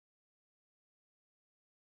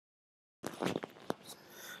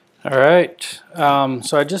All right,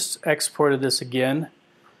 so I just exported this again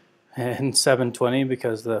in 720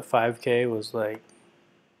 because the 5K was like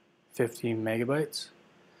 50 megabytes.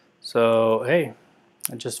 So hey,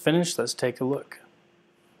 I just finished. Let's take a look.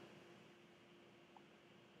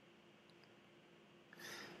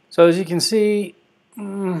 So as you can see,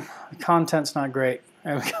 the content's not great.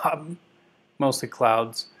 I've got mostly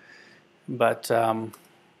clouds, but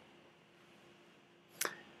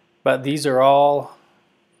these are all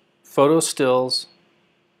photo stills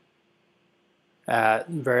at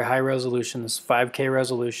very high resolution. This 5K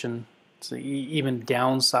resolution. It's even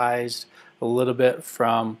downsized a little bit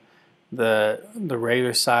from the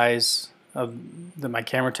regular size of that my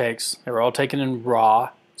camera takes. They were all taken in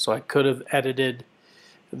RAW, so I could have edited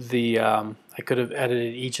each of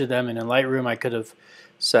them, and in Lightroom I could have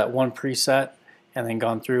set one preset and then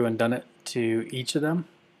gone through and done it to each of them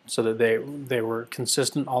so that they were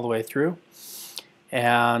consistent all the way through.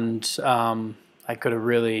 And I could have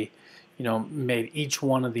really, made each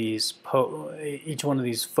one of these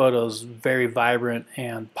photos very vibrant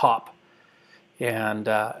and pop, and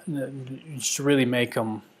just really make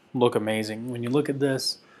them look amazing. When you look at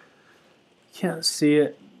this, you can't see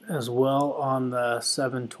it as well on the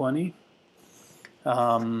 720. But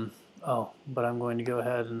I'm going to go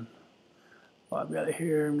ahead and while I've got it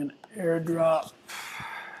here, I'm going to airdrop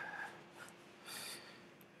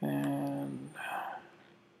and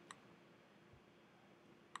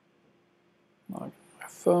log my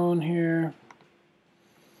phone here.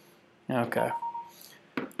 Okay.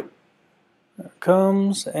 There it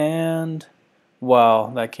comes, and wow,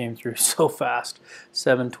 that came through so fast.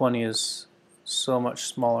 720 is so much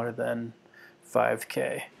smaller than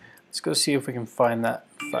 5K. Let's go see if we can find that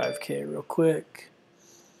 5K real quick.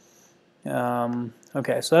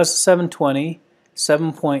 Okay, so that's 720,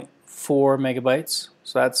 7.4 megabytes.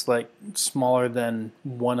 So that's like smaller than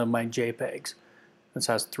one of my JPEGs. This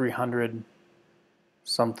has 300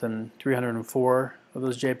 something, 304 of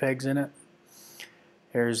those JPEGs in it.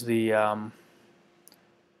 Here's the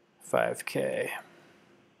 5K.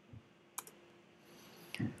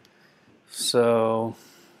 So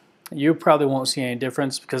you probably won't see any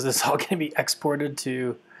difference because this is all going to be exported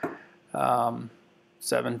to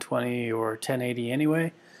 720 or 1080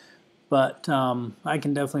 anyway. But I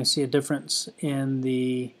can definitely see a difference in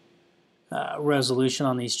the resolution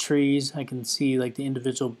on these trees. I can see like the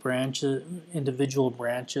individual branches.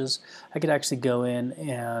 I could actually go in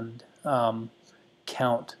and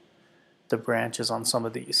count the branches on some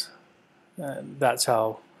of these. That's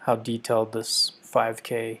how detailed this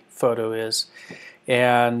 5K photo is.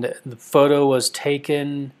 And the photo was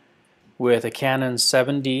taken with a Canon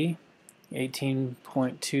 7D, 18.2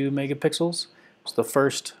 megapixels. It's the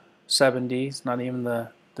first 7D. It's not even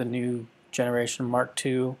the new generation Mark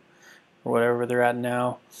II or whatever they're at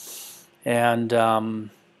now. And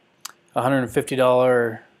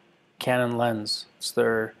 $150 Canon lens. It's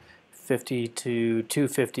their 50 to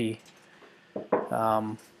 250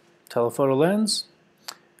 telephoto lens,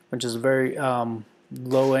 which is very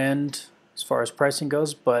low end as far as pricing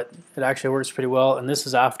goes, but it actually works pretty well. And this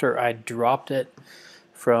is after I dropped it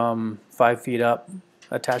from 5 feet up,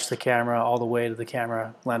 attached the camera all the way to the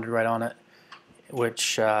camera, landed right on it,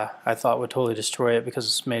 which I thought would totally destroy it because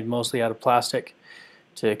it's made mostly out of plastic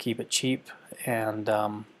to keep it cheap, and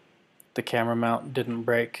the camera mount didn't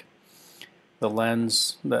break. The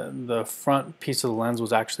lens, the front piece of the lens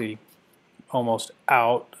was actually almost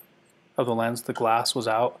out of the lens. The glass was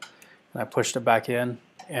out, and I pushed it back in,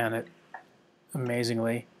 and it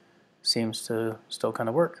amazingly seems to still kind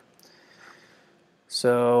of work.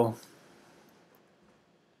 So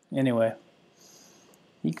anyway,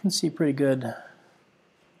 you can see pretty good.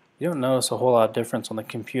 You don't notice a whole lot of difference on the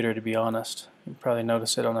computer, to be honest. You probably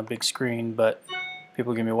notice it on a big screen, but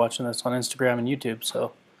people are going to be watching this on Instagram and YouTube,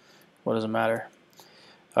 so what does it matter?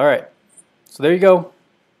 Alright, so there you go.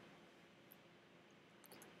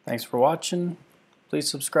 Thanks for watching. Please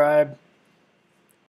subscribe.